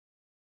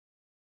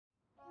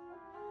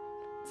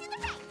To the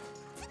right,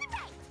 to the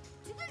right,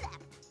 to the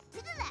left, to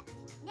the left.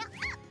 Now up,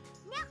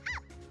 now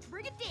up.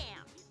 Bring it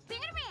down, spin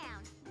it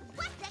around.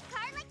 What's that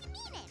car like you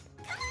mean it?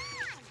 Come on!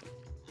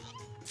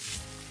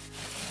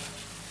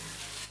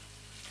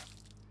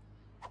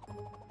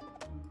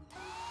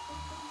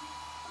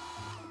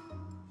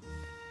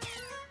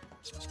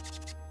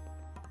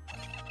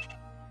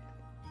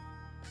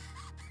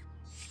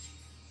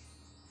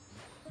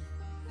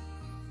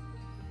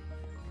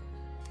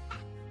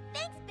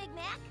 Thanks, Big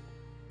Mac.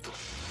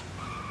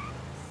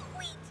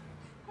 Sweet!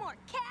 More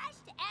cash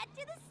to add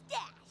to the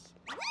stash.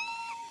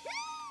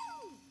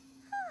 Woo-hoo!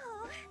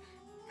 Oh,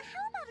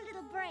 how about a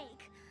little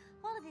break?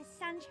 All of this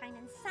sunshine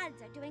and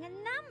suds are doing a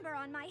number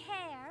on my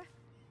hair.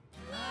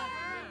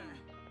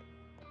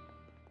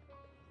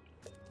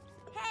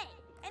 Hey,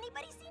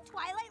 anybody seen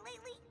Twilight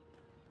lately?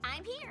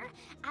 I'm here.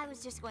 I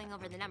was just going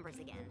over the numbers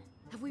again.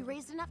 Have we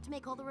raised enough to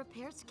make all the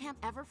repairs to Camp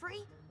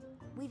Everfree?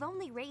 We've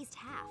only raised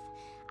half.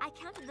 I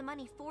counted the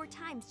money 4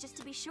 times just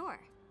to be sure.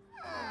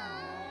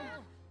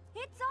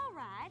 It's all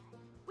right.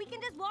 We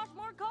can just wash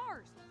more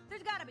cars.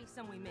 There's gotta be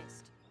some we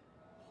missed.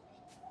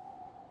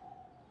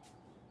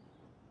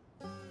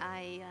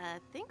 I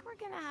think we're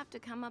gonna have to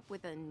come up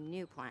with a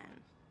new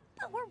plan.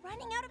 But we're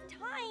running out of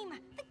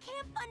time. The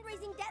camp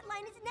fundraising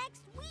deadline is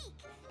next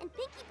week. And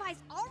Pinkie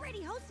Pie's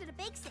already hosted a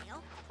bake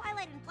sale.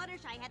 Twilight and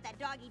Fluttershy had that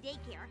doggy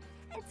daycare.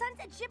 And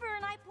Sunset Shimmer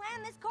and I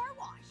planned this car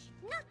wash.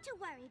 Not to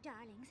worry,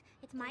 darlings.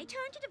 It's my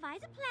turn to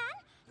devise a plan,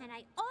 and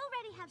I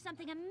already have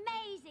something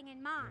amazing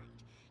in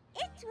mind.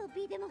 It will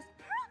be the most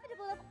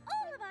profitable of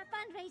all of our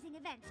fundraising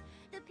events,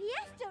 the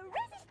Pièce de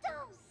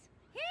Résistance.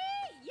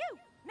 Hey, you!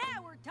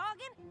 Now we're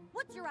talking.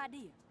 What's your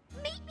idea?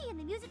 Meet me in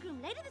the music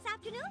room later this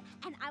afternoon,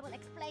 and I will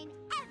explain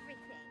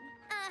everything.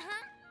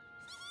 Uh-huh.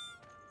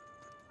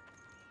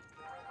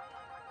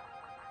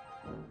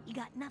 You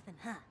got nothing,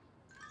 huh?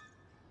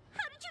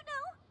 How did you know?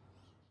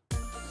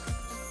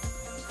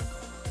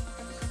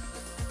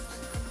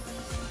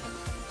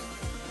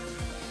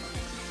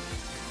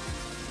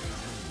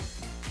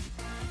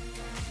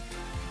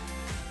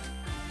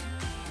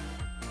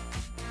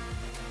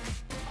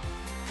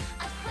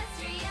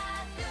 Equestria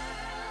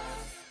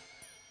girls.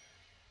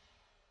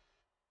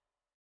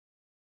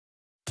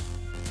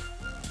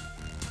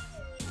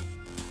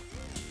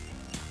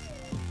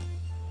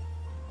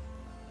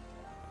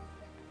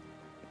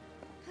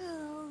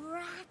 Oh,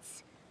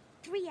 rats.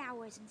 3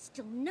 hours and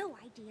still no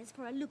ideas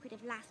for a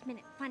lucrative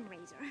last-minute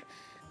fundraiser.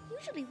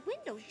 Usually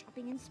window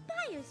shopping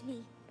inspires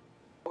me.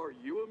 Are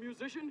you a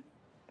musician?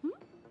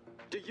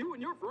 Do you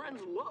and your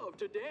friends love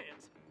to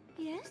dance?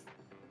 Yes,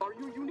 Are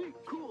you unique,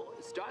 cool,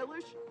 and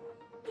stylish?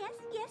 yes,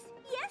 yes,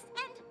 yes,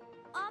 and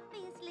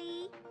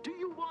obviously, Do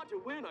you want to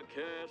win a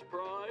cash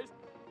prize?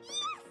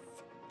 yes!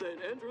 Then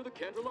enter the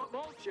Canterlot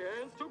Mall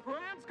Chance to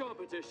Prance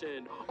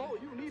competition. All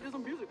you need is a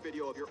music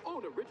video of your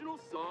own original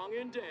song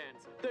and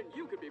dance. Then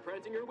you could be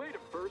prancing your way to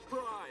first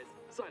prize.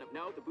 Sign up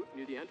now at the booth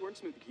near the Antwerp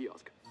Smoothie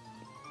Kiosk.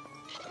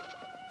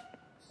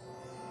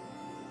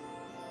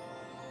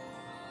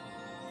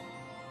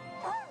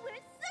 Oh, we're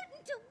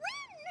certain to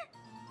win!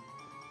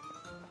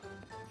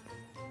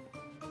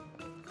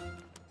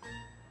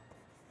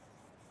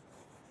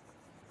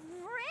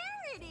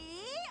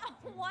 Rarity!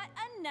 What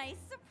a nice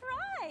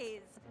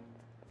surprise!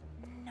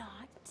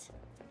 Not.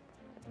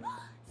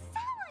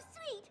 Sour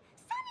Sweet!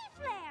 Sunny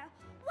Flare!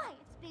 Why,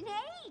 it's been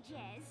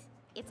ages!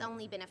 It's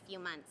only been a few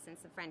months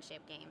since the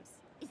friendship games.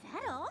 Is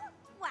that all?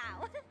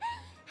 Wow!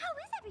 How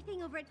is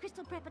everything over at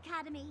Crystal Prep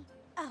Academy?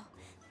 Oh,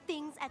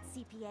 things at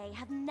CPA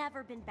have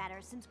never been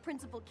better since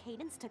Principal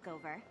Cadence took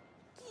over.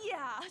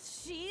 Yeah,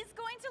 she's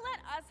going to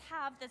let us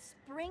have the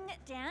spring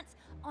dance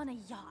on a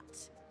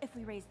yacht if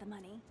we raise the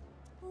money.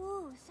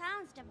 Ooh,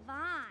 sounds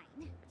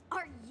divine.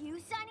 Are you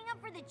signing up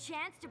for the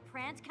Chance to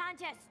Prance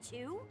contest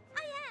too?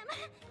 I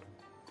am!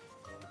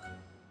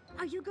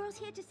 Are you girls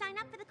here to sign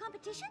up for the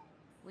competition?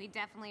 We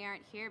definitely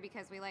aren't here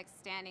because we like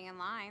standing in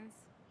lines.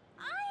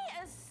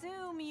 I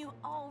assume you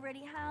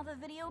already have a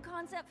video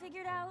concept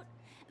figured out.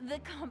 The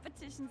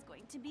competition's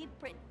going to be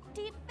pretty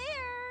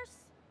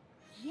fierce.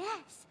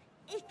 Yes!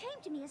 It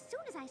came to me as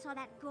soon as I saw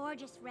that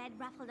gorgeous red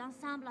ruffled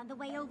ensemble on the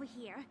way over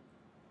here.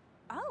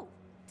 Oh,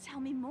 tell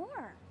me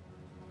more.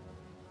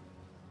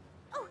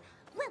 Oh,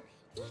 well,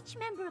 each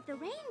member of the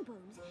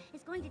Rainbows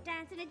is going to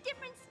dance in a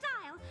different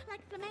style,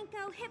 like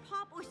flamenco,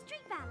 hip-hop, or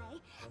street ballet,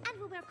 and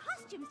will wear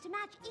costumes to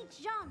match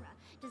each genre,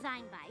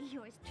 designed by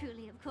yours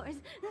truly, of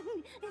course.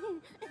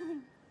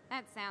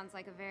 That sounds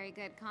like a very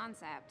good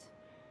concept.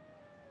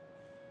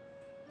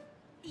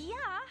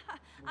 Yeah,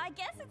 I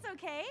guess it's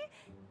okay.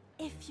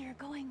 If you're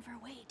going for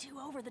way too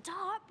over the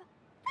top.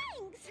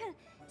 Thanks!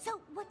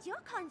 So, what's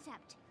your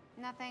concept?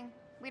 Nothing.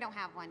 We don't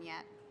have one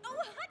yet. Oh,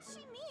 what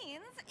she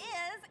means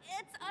is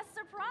it's a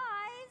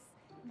surprise.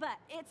 But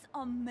it's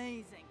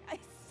amazing.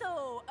 It's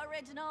so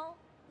original.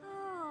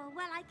 Oh,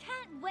 well, I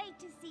can't wait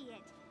to see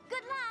it.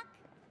 Good luck!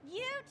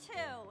 You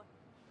too.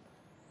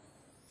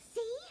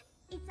 See?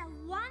 It's a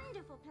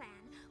wonderful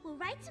plan. We'll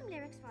write some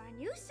lyrics for our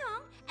new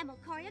song, and we'll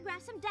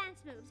choreograph some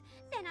dance moves.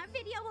 Then our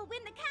video will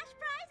win the cash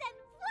prize, and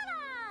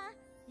voila!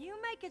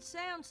 You make make it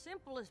sound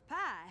simple as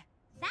pie.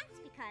 That's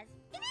because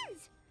it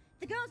is.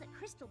 The girls at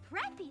Crystal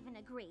Prep even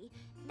agree.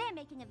 They're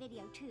making a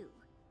video too.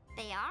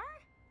 They are?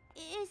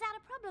 Is that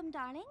a problem,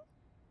 darling?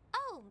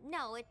 Oh,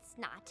 no, it's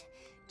not.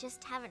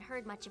 Just haven't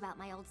heard much about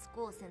my old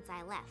school since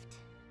I left,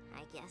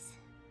 I guess.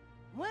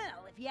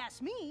 Well, if you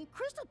ask me,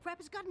 Crystal Prep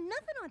has got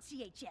nothing on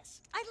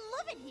CHS. I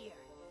love it here.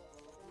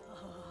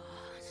 Oh,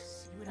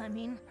 see what I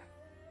mean?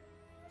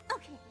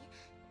 Okay,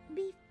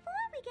 before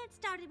we get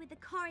started with the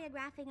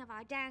choreographing of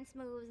our dance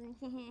moves,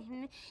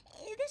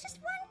 there's just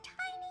one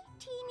tiny,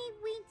 teeny,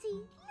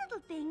 weensy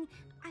little thing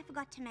I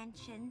forgot to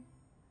mention.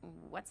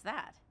 What's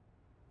that?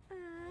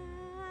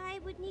 I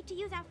would need to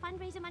use our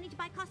fundraiser money to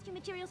buy costume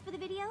materials for the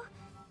video.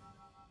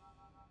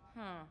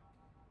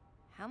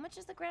 How much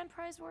is the grand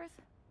prize worth?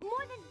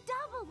 More than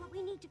double what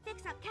we need to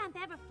fix up Camp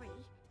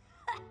Everfree.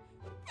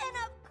 Then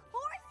of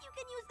course you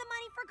can use the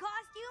money for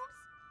costumes.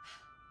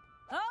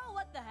 Oh,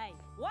 what the hey?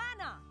 Why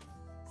not?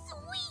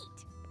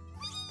 Sweet!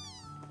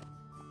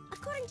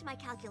 According to my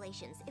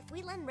calculations, if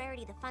we lend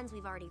Rarity the funds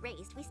we've already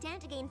raised, we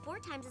stand to gain 4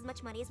 times as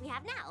much money as we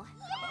have now.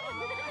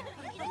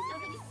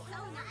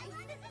 So nice.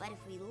 But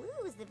if we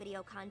lose the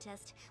video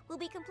contest, we'll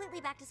be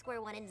completely back to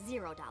square one and $0.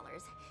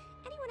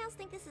 Anyone else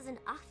think this is an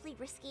awfully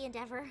risky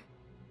endeavor?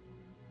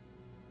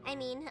 I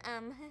mean,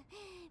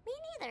 me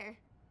neither.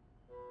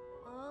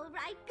 All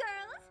right,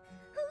 girls.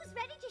 Who's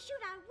ready to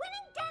shoot our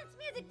winning dance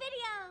music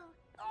video?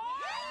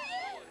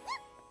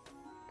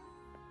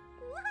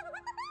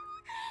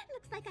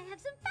 Looks like I have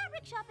some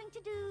fabric shopping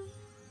to do.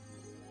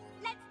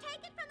 Let's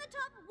take it from the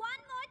top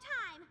one more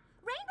time.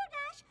 Rainbow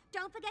Dash,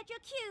 don't forget your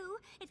cue.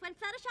 It's when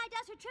Fluttershy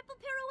does her triple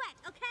pirouette,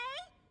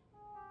 okay?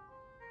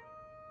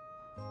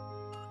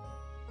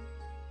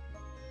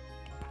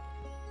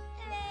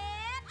 And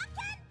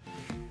action!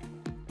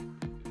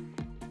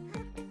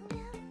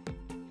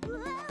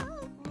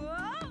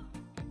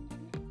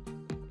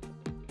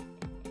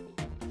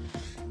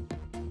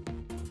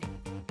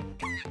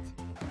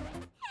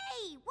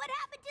 Hey, what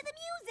happened to the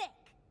music?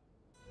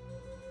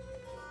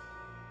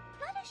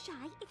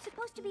 Fluttershy, it's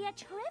supposed to be a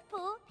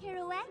triple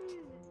pirouette.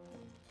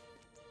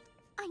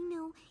 I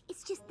know,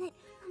 it's just that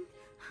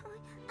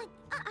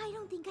I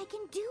don't think I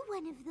can do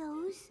one of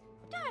those.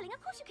 Darling,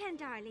 of course you can,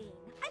 darling.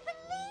 I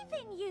believe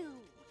in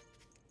you.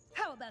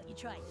 How about you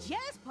try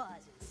jazz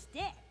paws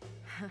instead?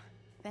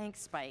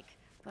 Thanks, Spike.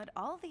 But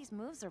all these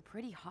moves are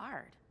pretty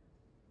hard.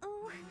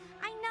 Oh,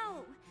 I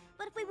know.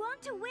 But if we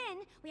want to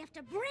win, we have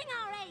to bring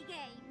our A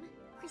game.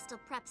 Crystal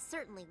Prep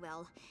certainly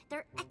will.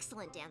 They're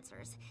excellent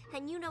dancers,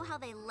 and you know how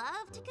they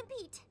love to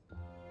compete.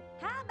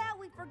 How about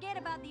we forget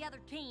about the other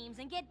teams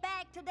and get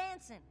back to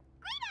dancing?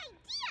 Great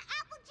idea,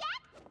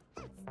 Applejack!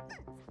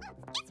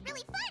 It's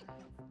really fun!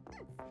 I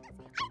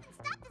haven't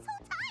stopped this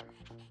whole time!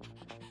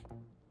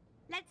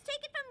 Let's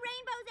take it from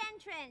Rainbow's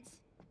entrance.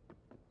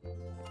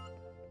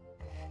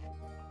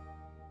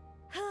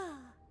 And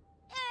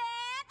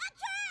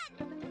action!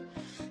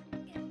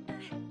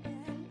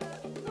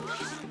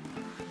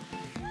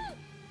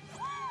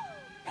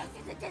 This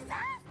is a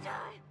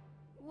disaster!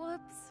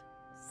 Whoops.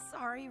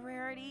 Sorry,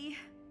 Rarity.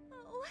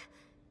 Oh,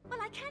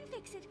 well, I can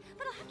fix it,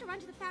 but I'll have to run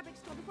to the fabric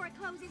store before it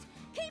closes.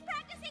 Keep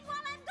practicing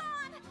while I'm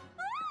gone!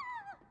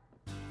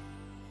 Ah!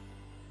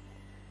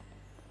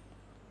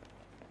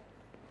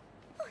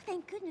 Oh,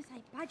 thank goodness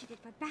I budgeted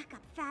for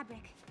backup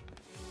fabric.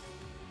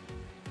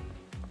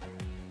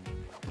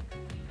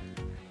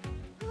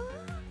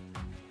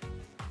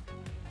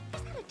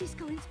 Is that a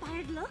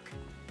disco-inspired look?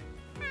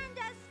 And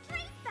a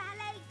street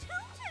ballet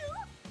tutu!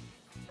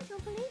 I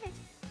don't believe it.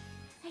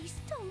 They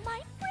stole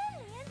my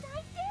brilliant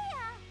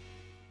idea!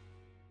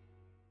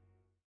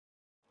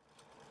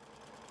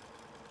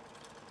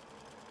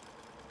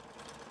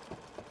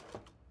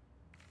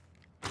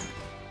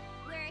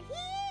 We're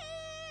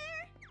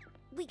here!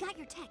 We got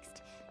your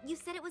text. You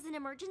said it was an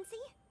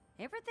emergency?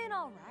 Everything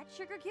all right,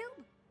 Sugar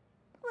Cube?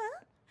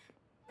 Well,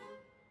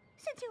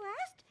 since you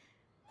asked,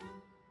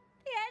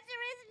 the answer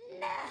is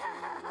no!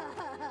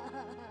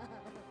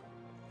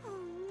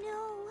 Oh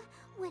no,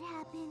 what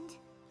happened?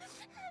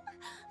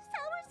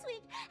 Sour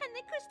Sweet and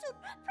the Crystal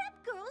Prep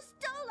girls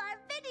stole our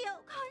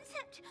video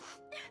concept.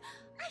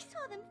 I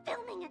saw them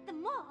filming at the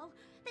mall.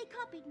 They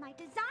copied my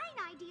design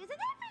ideas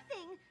and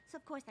everything. So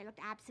of course they looked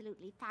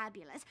absolutely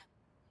fabulous.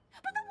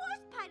 But the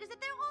worst part is that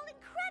they're all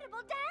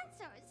incredible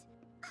dancers.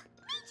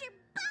 Major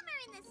bummer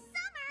in the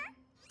summer!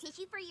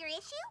 Tissue for your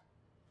issue?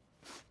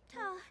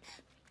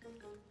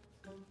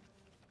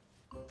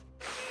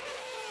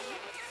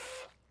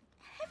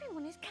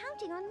 Everyone is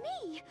counting on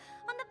me,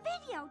 on the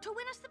video, to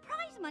win us the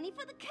prize money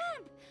for the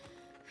camp.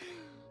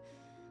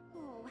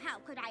 Oh, how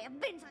could I have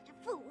been such a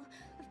fool?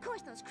 Of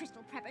course those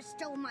Crystal Preppers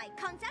stole my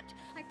concept.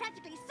 I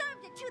practically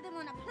served it to them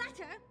on a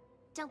platter.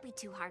 Don't be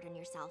too hard on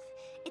yourself.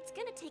 It's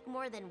gonna take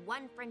more than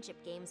one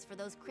friendship games for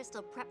those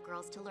Crystal Prep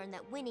girls to learn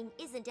that winning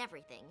isn't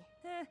everything.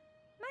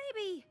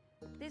 Maybe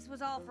this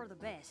was all for the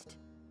best.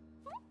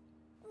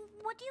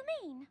 What do you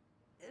mean?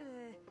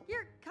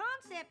 Your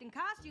concept and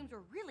costumes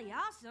were really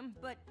awesome,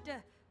 but,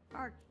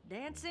 our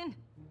dancing?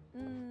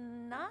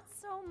 Not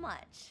so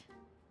much.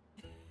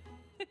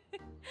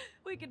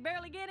 We could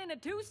barely get in a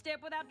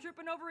two-step without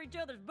tripping over each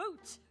other's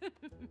boots.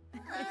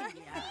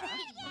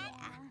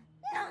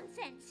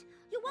 Nonsense!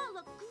 You all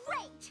look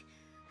great!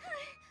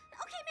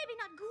 Okay, maybe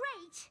not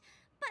great,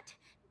 but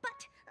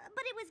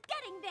it was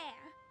getting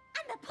there.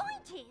 And the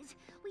point is,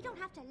 we don't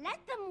have to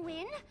let them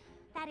win.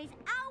 That is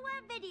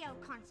our video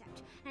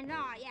concept, and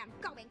I am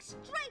going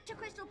straight to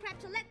Crystal Prep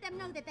to let them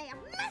know that they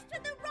have messed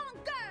with the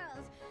wrong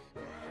girls.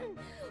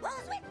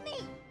 Who's with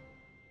me?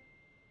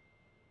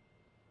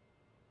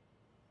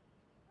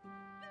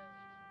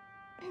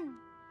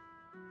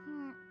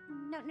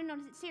 No,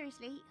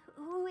 seriously,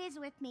 who is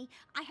with me?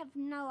 I have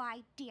no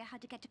idea how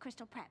to get to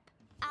Crystal Prep.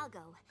 I'll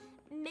go.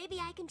 Maybe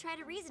I can try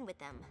to reason with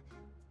them.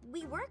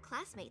 We were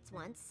classmates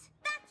once.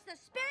 That's the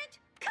spirit!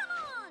 Come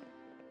on!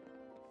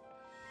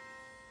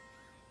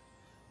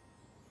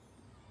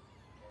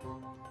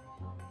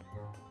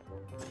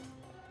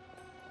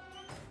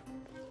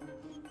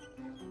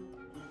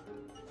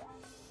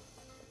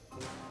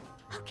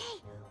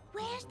 Okay,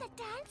 where's the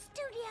dance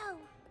studio?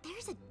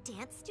 There's a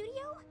dance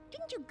studio?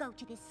 Didn't you go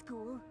to this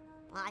school?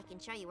 Well, I can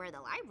show you where the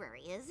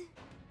library is.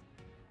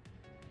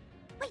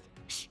 Wait,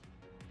 shh!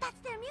 That's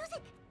their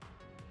music!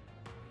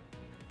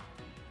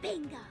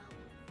 Bingo!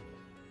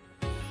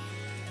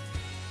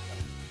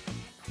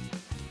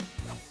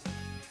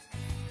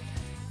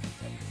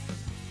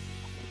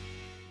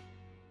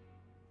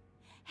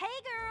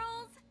 Hey,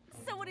 girls!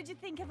 So what did you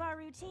think of our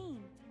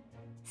routine?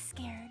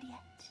 Scared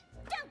yet?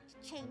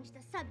 Don't change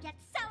the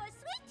subject, Sour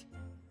Sweet!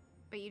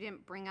 But you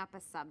didn't bring up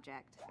a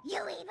subject.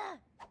 You either!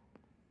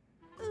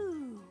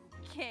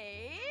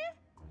 Okay.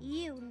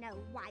 You know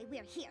why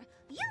we're here.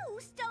 You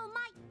stole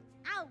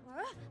our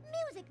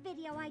music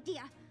video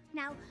idea.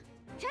 Now,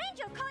 change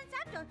your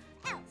concept or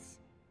else.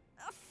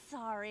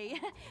 Sorry,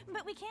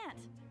 but we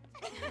can't.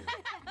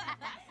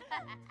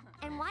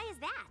 And why is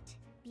that?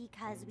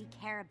 Because we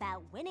care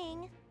about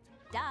winning.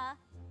 Duh.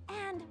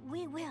 And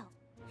we will.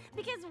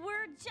 Because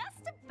we're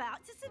just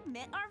about to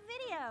submit our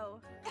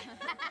video.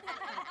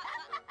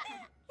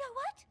 Yeah,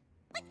 what?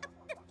 But,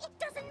 it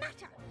doesn't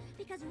matter,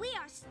 because we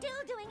are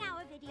still doing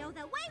our video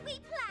the way we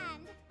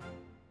planned.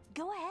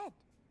 Go ahead.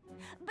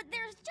 But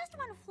there's just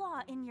one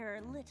flaw in your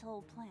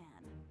little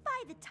plan.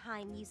 By the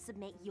time you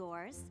submit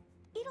yours,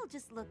 it'll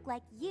just look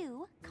like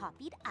you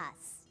copied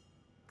us.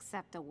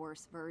 Except a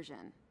worse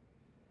version.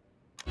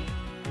 Oh,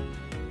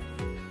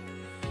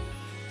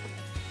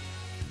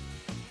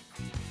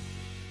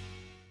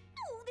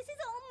 this is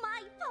all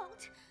my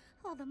fault.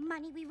 All the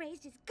money we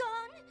raised is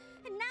gone,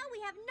 and now we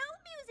have no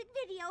music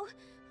video.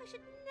 I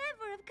should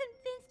never have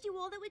convinced you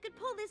all that we could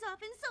pull this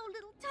off in so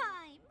little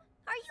time.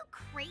 Are you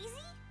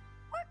crazy?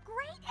 We're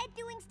great at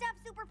doing stuff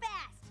super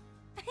fast.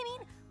 I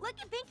mean, look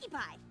at Pinkie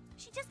Pie.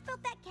 She just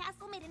built that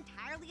castle made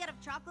entirely out of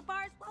chocolate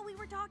bars while we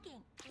were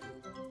talking.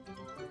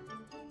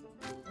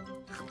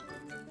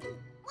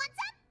 What's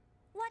up?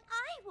 What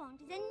I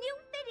want is a new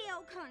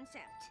video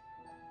concept.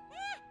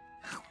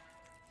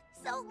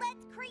 So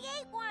let's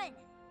create one.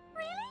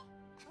 Really?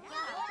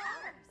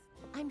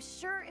 I'm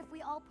sure if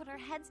we all put our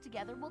heads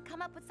together, we'll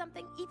come up with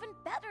something even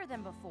better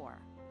than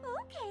before.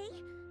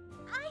 Okay.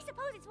 I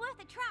suppose it's worth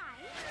a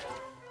try.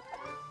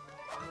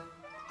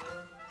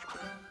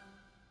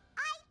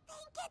 I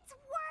think it's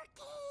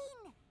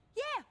working.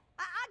 Yeah,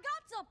 I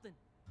got something.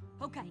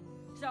 Okay,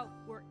 so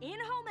we're in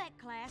home ec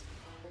class,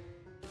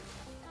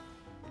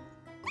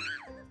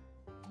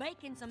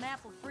 baking some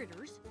apple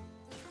fritters,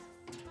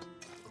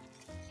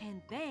 and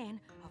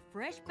then a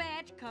fresh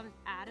batch comes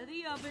out of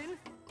the oven,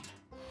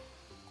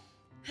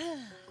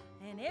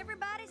 and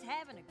everybody's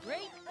having a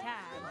great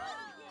time.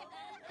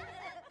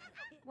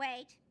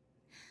 Wait.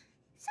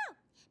 So,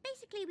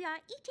 basically we are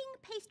eating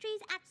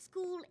pastries at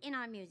school in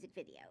our music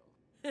video.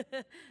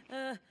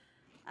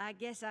 I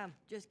guess I'm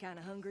just kind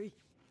of hungry.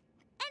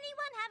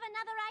 Anyone have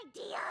another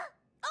idea?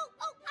 Oh,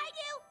 I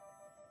do.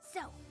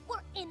 So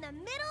we're in the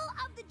middle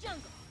of the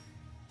jungle,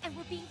 and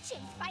we're being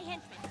chased by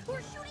henchmen who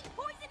are shooting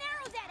poison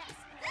arrows at us.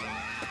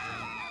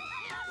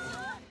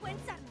 When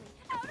suddenly,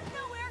 out of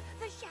nowhere,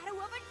 the shadow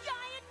of a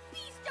giant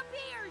beast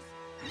appears.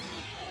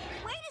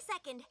 Wait a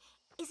second.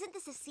 Isn't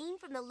this a scene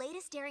from the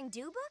latest Daring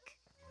Do book?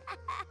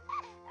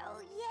 Oh,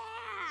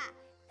 yeah.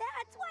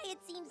 That's why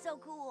it seems so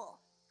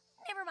cool.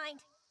 Never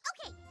mind.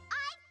 Okay,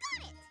 I've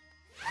got it!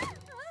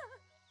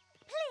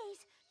 Please,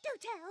 do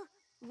tell.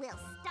 We'll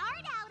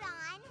start out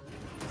on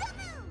the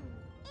moon.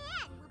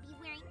 And we'll be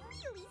wearing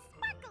really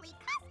sparkly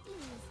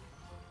costumes.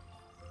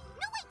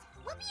 No, wait.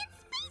 We'll be in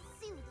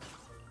spacesuits.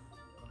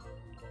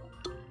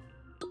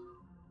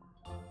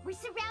 We're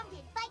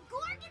surrounded by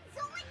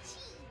gorgonzola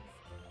cheese.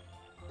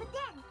 But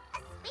then a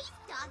space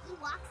doggy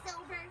walks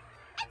over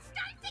and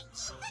starts to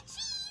eat the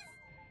cheese.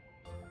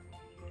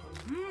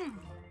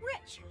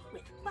 Rich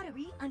with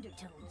buttery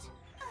undertones.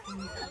 Stop!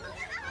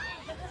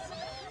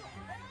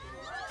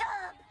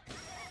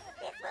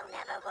 This will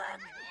never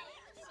work.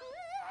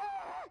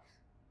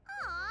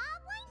 Aw,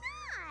 why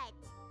not?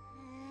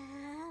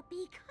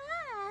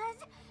 Because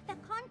the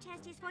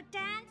contest is for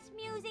dance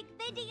music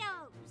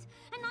videos.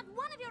 And not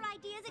one of your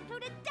ideas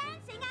included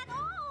dancing at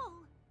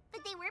all.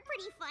 But they were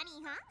pretty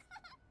funny, huh?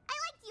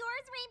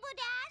 yours, Rainbow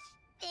Dash.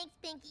 Thanks,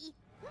 Pinky.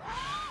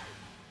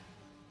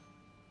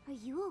 Are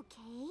you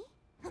okay?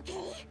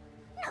 Okay?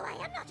 No, I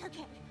am not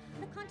okay.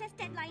 The contest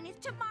deadline is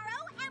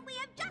tomorrow, and we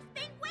have just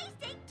been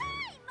wasting time!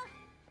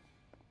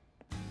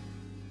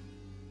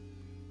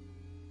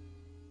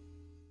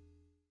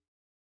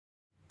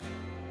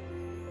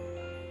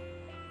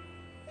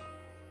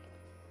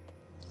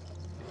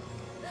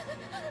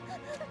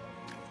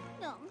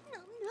 Nom,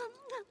 nom, nom,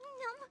 nom,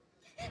 nom.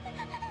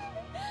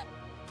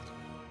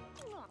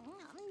 Nom,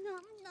 nom,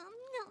 nom, nom,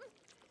 nom.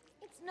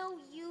 It's no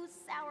use,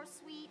 Sour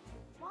Sweet.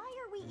 Why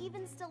are we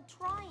even still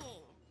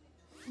trying?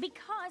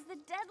 Because the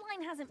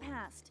deadline hasn't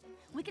passed.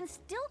 We can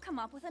still come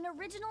up with an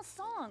original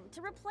song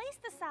to replace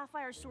the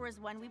Sapphire Shores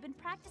one we've been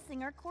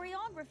practicing our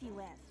choreography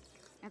with.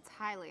 It's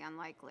highly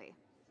unlikely.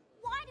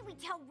 Why did we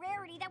tell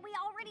Rarity that we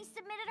already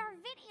submitted our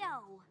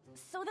video?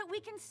 So that we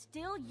can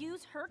still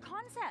use her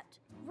concept.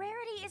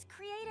 Rarity is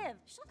creative.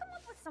 She'll come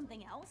up with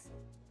something else.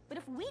 But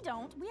if we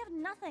don't, we have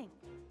nothing.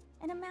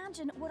 And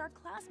imagine what our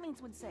classmates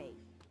would say.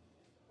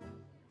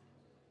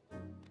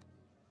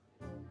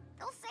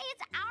 They'll say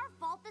it's our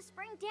fault the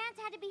spring dance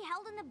had to be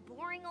held in the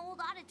boring old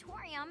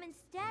auditorium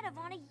instead of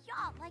on a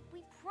yacht like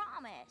we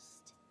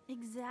promised.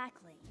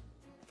 Exactly.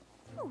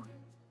 Ooh,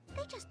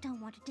 they just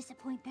don't want to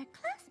disappoint their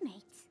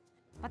classmates.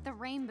 But the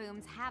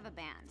Rainbooms have a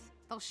band.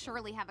 They'll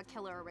surely have a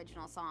killer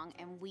original song,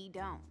 and we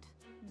don't.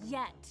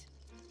 Yet.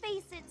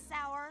 Face it,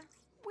 Sour.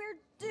 We're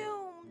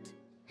doomed.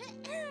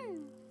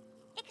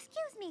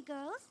 Excuse me,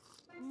 girls.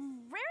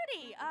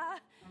 Rarity,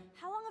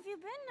 how long have you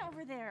been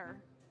over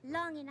there?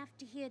 Long enough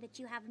to hear that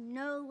you have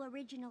no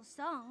original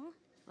song.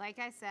 Like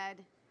I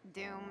said,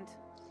 doomed.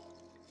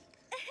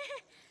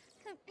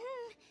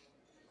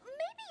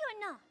 Maybe you're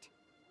not.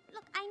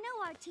 Look, I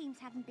know our teams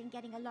haven't been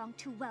getting along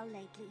too well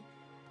lately.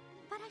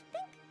 But I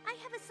think I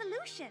have a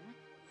solution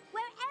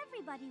where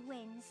everybody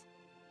wins.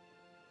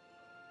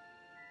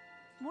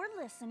 We're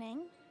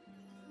listening.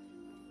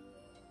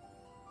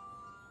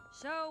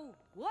 So,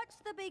 what's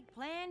the big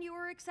plan you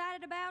were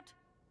excited about?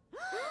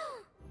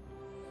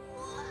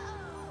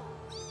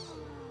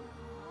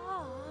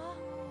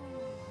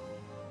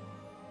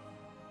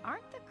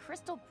 Aren't the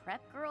Crystal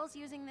Prep girls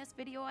using this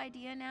video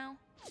idea now?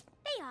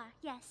 They are,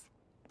 yes.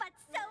 But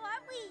so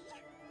are we.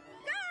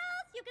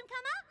 Girls, you can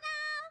come out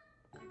now.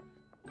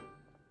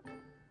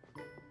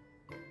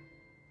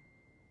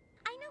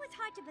 I know it's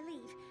hard to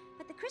believe,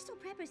 but the Crystal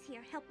Preppers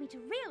here helped me to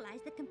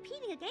realize that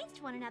competing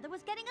against one another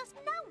was getting us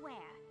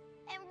nowhere.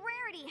 And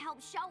Rarity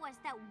helped show us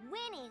that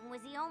winning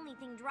was the only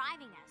thing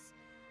driving us.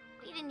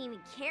 We didn't even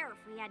care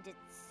if we had to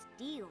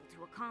steal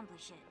to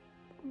accomplish it.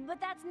 But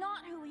that's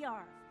not who we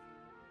are.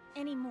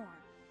 Anymore.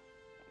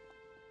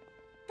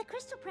 The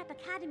Crystal Prep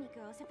Academy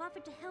girls have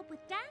offered to help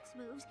with dance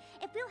moves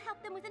if we'll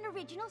help them with an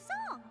original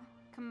song.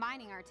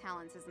 Combining our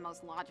talents is the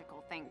most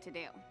logical thing to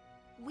do.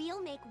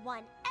 We'll make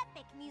one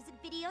epic music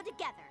video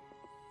together.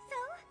 So,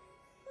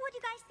 what do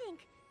you guys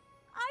think?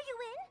 Are you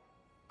in?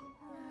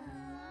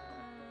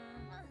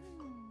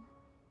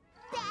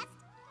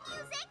 Best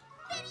music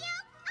video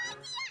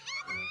idea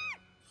ever!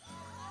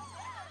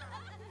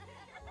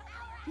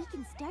 We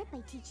can start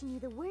by teaching you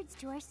the words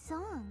to our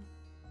song.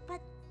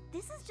 But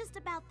this is just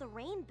about the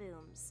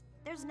Rainbooms.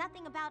 There's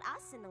nothing about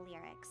us in the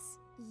lyrics.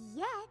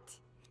 Yet.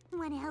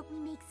 Want to help me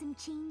make some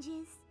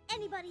changes?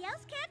 Anybody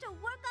else care to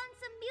work on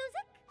some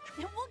music?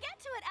 We'll get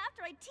to it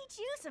after I teach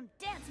you some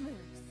dance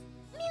moves.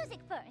 Music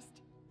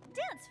first.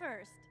 Dance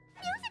first.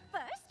 Music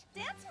first.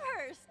 Dance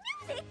first.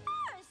 Music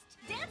first.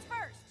 Dance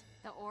first.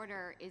 The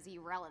order is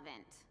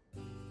irrelevant.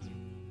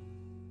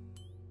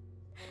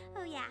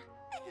 Oh, yeah.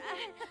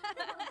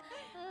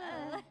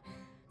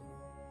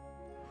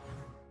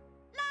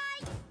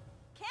 Lights!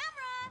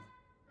 Camera!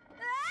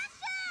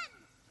 Action!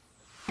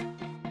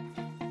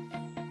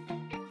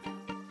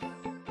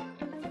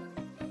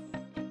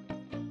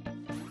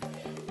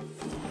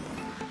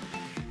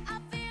 I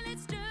feel it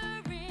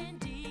stirring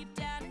deep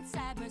down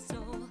inside my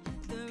soul.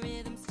 The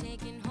rhythm's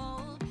taking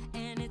hold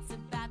and it's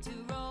about to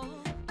roll.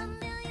 A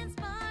million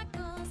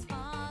sparkles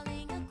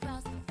falling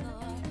across the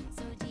floor.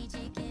 So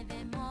DJ, give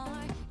it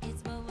more.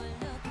 It's what we're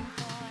looking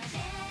for.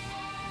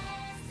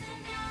 Dance the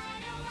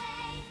night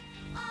away.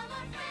 All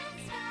our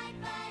friends right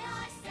by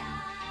our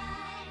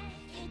side.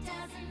 It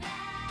doesn't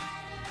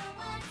matter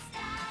what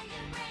style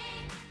you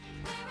bring.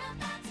 We're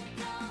about to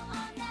go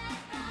on that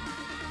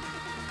ride.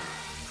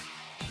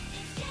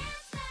 It's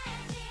dance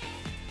magic.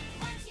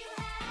 Once you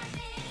have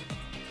it,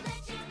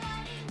 let your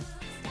body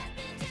move. Step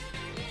into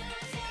the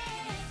music.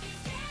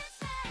 It's dance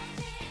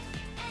magic,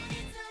 and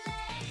it's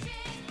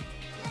electric.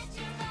 Let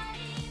your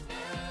body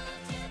move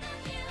to the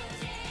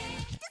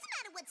music. Doesn't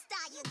matter what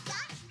style you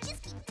got,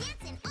 just keep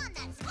dancing on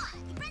that spot.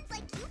 Your friends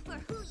like you for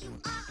who you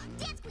are.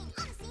 Dance queen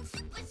on the scene,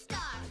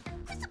 superstar.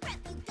 Crystal Prep,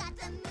 you got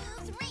the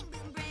moves.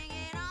 Rainboom,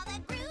 bringing all the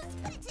grooves.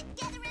 Put it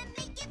together and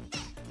make it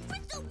fit.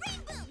 Crystal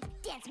Rainboom,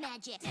 dance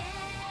magic.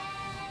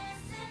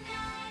 Dance the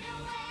night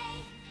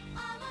away.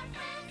 All our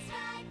friends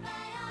right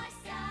by our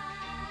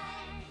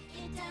side.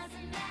 It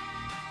doesn't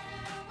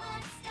matter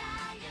what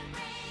style you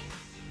bring.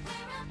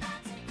 We're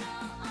about to go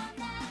on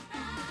that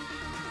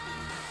ride.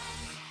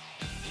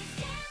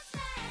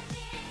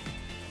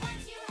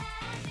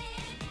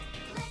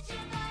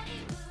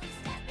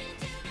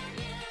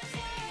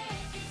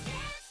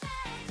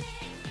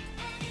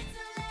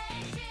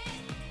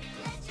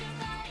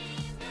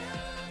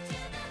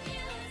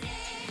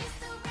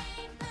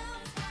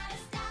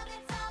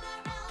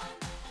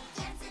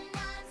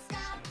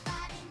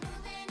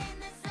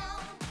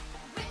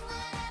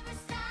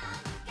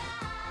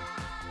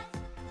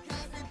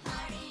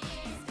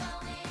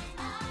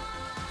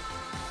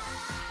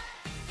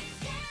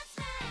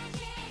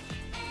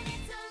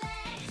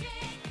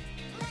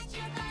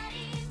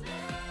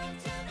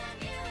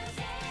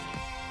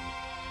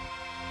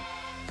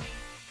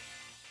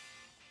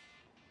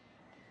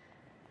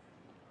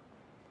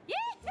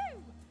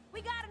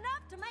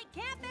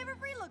 Camp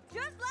Everfree look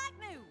just like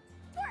new.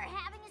 We're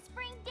having a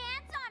spring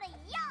dance on a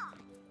yacht.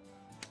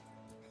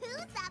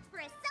 Who's up for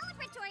a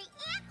celebratory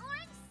ant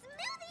orange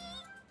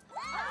smoothie?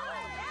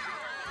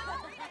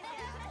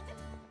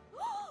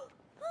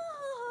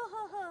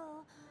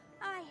 Oh,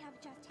 I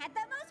have just had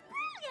the most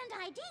brilliant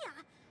idea.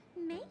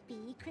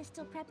 Maybe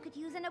Crystal Prep could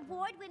use an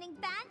award-winning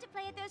band to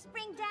play at their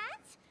spring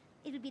dance.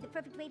 It would be the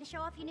perfect way to show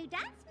off your new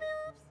dance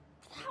moves.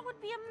 That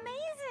would be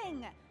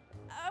amazing!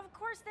 Of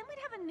course, then we'd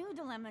have a new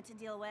dilemma to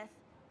deal with.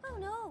 Oh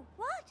no,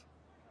 what?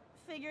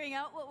 Figuring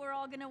out what we're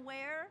all gonna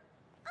wear.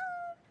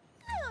 Oh,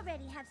 I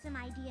already have some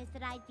ideas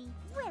that I'd be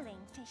willing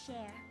to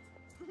share.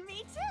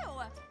 Me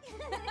too!